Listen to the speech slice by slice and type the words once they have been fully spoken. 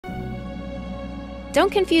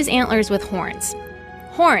Don't confuse antlers with horns.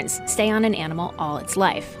 Horns stay on an animal all its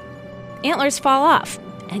life. Antlers fall off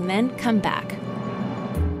and then come back.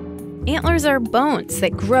 Antlers are bones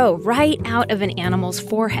that grow right out of an animal's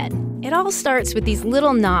forehead. It all starts with these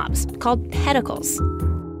little knobs called pedicles.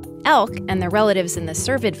 Elk and their relatives in the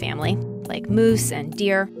cervid family, like moose and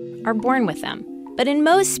deer, are born with them. But in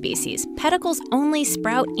most species, pedicles only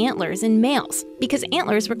sprout antlers in males because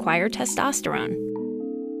antlers require testosterone.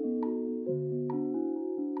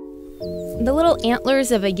 The little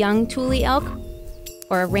antlers of a young tule elk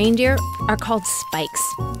or a reindeer are called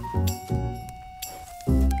spikes.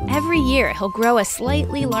 Every year, he'll grow a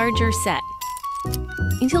slightly larger set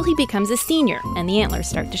until he becomes a senior and the antlers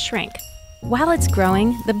start to shrink. While it's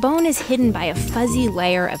growing, the bone is hidden by a fuzzy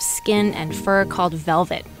layer of skin and fur called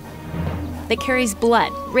velvet that carries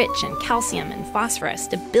blood, rich in calcium and phosphorus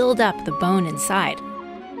to build up the bone inside.